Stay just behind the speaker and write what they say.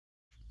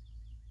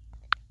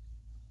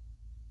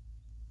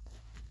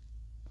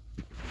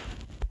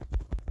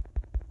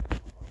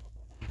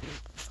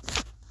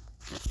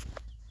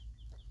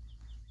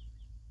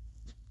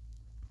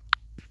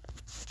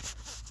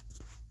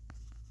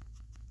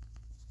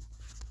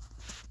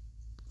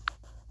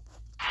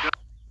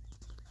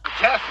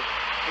Japheth.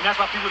 And that's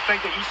why people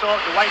think that Esau,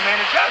 the white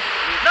man, is Japheth.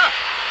 He's not.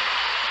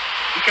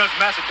 Because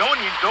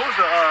Macedonians, those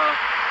are,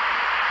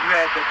 you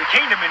had the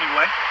kingdom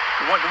anyway,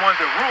 the ones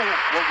that ruled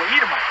were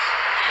Edomites.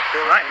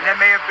 Right? And that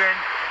may have been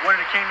one of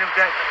the kingdoms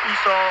that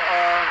Esau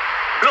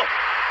built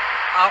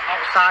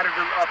outside of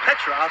the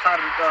Petra,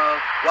 outside of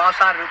the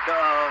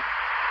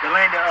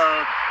land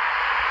of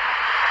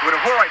where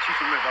the Horites used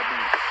to live, I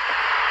believe.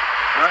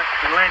 Right?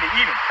 The land of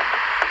Edom.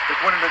 It's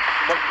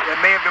that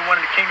may have been one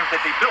of the kingdoms that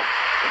they built.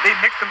 But they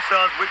mixed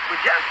themselves with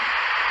Japheth.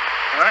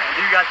 All right? And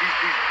then you got these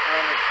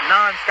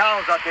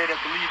non-scholars out there that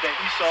believe that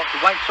Esau,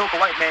 the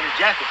so-called white man, is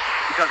Japheth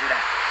because of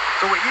that.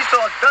 So what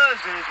Esau does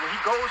is when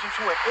he goes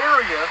into an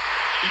area,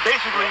 he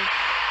basically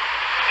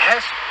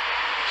has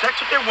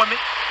sex with their women,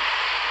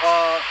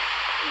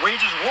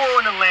 wages war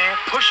in the land,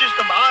 pushes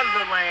them out of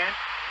the land,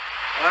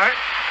 all right?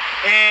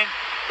 And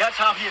that's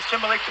how he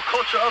assimilates the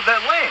culture of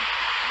that land,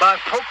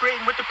 by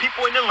procreating with the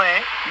people in the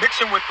land,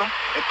 mixing with them,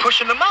 and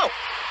pushing them out.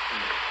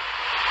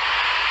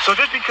 So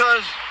just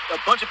because a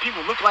bunch of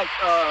people look like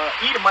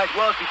Edomites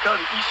was because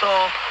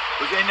Esau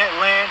was in that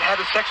land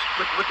having sex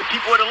with the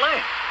people of the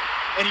land,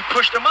 and he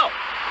pushed them out.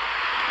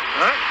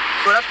 All right?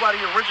 So that's why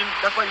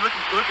that's why you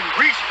look in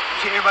Greece,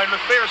 you see everybody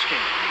look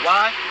fair-skinned.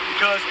 Why?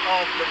 Because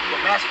of the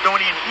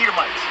Macedonian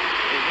Edomites.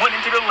 They went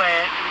into the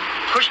land,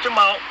 pushed them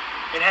out,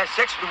 and had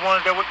sex with the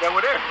ones that were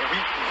there, and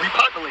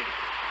repopulated.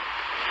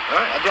 All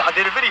right? I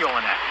did a video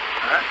on that.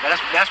 All right? Now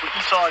that's what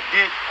Esau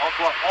did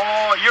throughout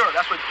all Europe.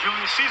 That's what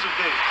Julius Caesar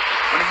did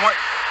when he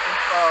went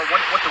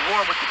to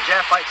war with the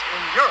Japhites in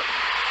Europe.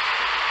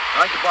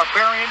 All right? The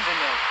barbarians and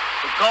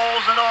the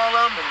Gauls and all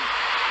of them, and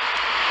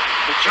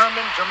the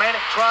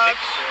Germanic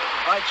tribes.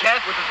 All right,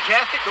 with the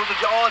Japhet, those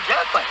are all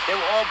Japhites. They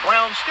were all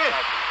brown skinned.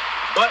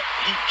 But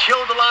he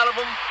killed a lot of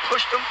them,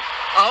 pushed them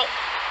out,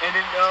 and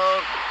then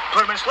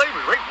put them in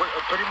slavery, right?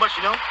 Pretty much,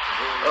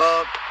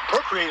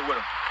 procreated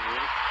with them.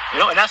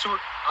 And that's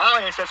what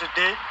our ancestors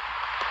did.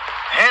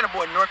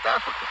 Hannibal in North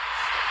Africa.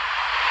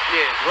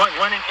 Yeah.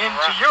 Running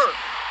into Europe,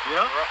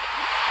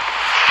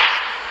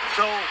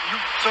 So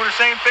the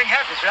same thing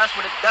happens. So that's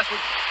what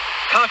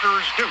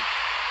conquerors do.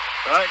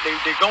 All right,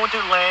 they go into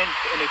the land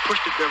and they push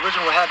the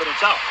original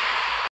inhabitants out.